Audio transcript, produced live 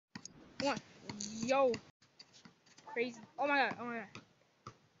One. Yo. Crazy. Oh my god. Oh my god.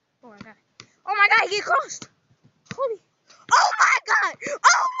 Oh my god. Oh my god, he get crossed. Holy. Oh my god.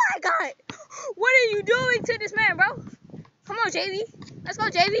 Oh my god. What are you doing to this man, bro? Come on, Javy. Let's go,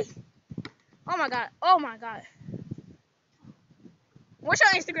 Javy. Oh my god. Oh my god. What's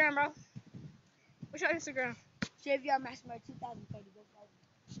your Instagram, bro? What's your Instagram? Javy Master 2030.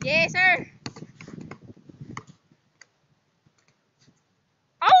 Yes, sir.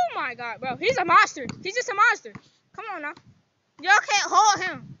 Oh my god, bro. He's a monster. He's just a monster. Come on now. Y'all can't hold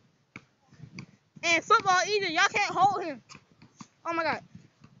him. And football either. Y'all can't hold him. Oh my god.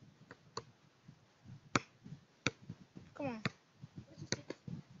 Come on.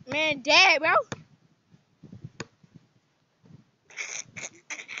 Man, dad, bro.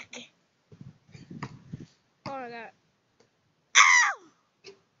 Oh my god.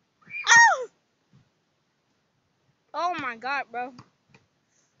 Ow! Ow! Oh my god, bro.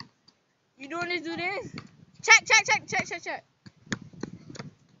 You doing this, do this? Check, check, check, check, check, check.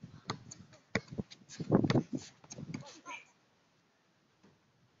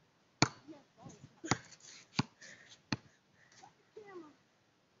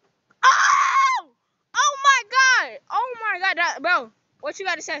 Oh! Oh my god! Oh my god, bro. What you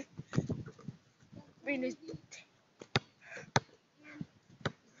gotta say? Bring this.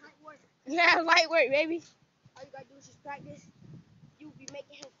 Yeah, light work, baby. All you gotta do is just practice. You be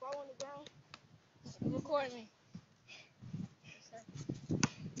making him fall on the ground. Record me.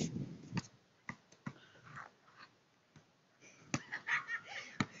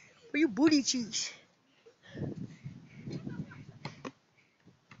 Where you booty cheeks?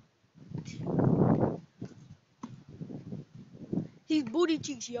 He's booty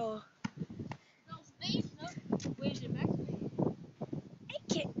cheeks, y'all.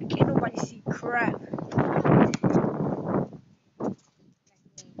 Can't nobody see crap.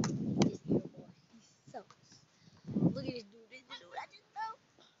 Look at this